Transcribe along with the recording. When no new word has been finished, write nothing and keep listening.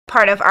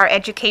part of our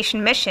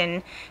education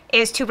mission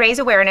is to raise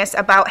awareness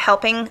about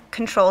helping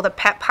control the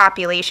pet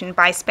population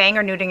by spaying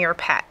or neutering your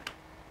pet.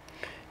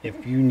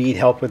 If you need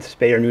help with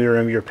spay or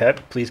neutering your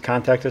pet, please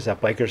contact us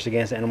at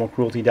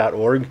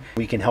bikersagainstanimalcruelty.org.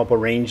 We can help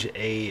arrange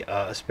a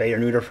spay or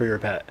neuter for your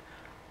pet.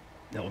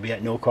 That will be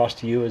at no cost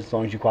to you as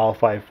long as you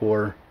qualify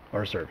for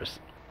our service.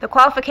 The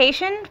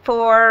qualification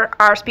for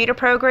our speeder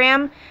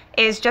program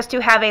is just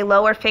to have a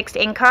lower fixed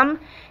income.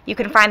 You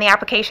can find the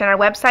application on our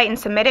website and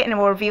submit it, and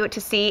we'll review it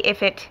to see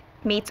if it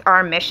meets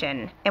our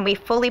mission. And we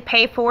fully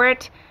pay for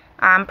it,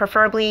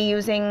 preferably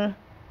using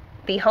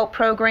the HOPE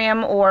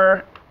program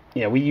or...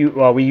 Yeah, we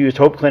use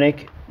HOPE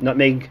Clinic,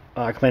 Nutmeg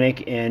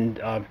Clinic, and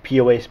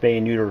POA Spay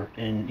and Neuter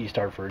in East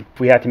Hartford. If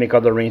we have to make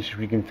other arrangements,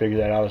 we can figure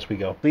that out as we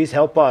go. Please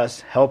help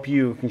us help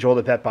you control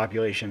the pet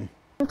population.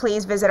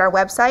 Please visit our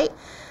website,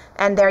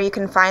 and there you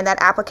can find that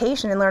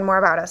application and learn more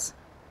about us.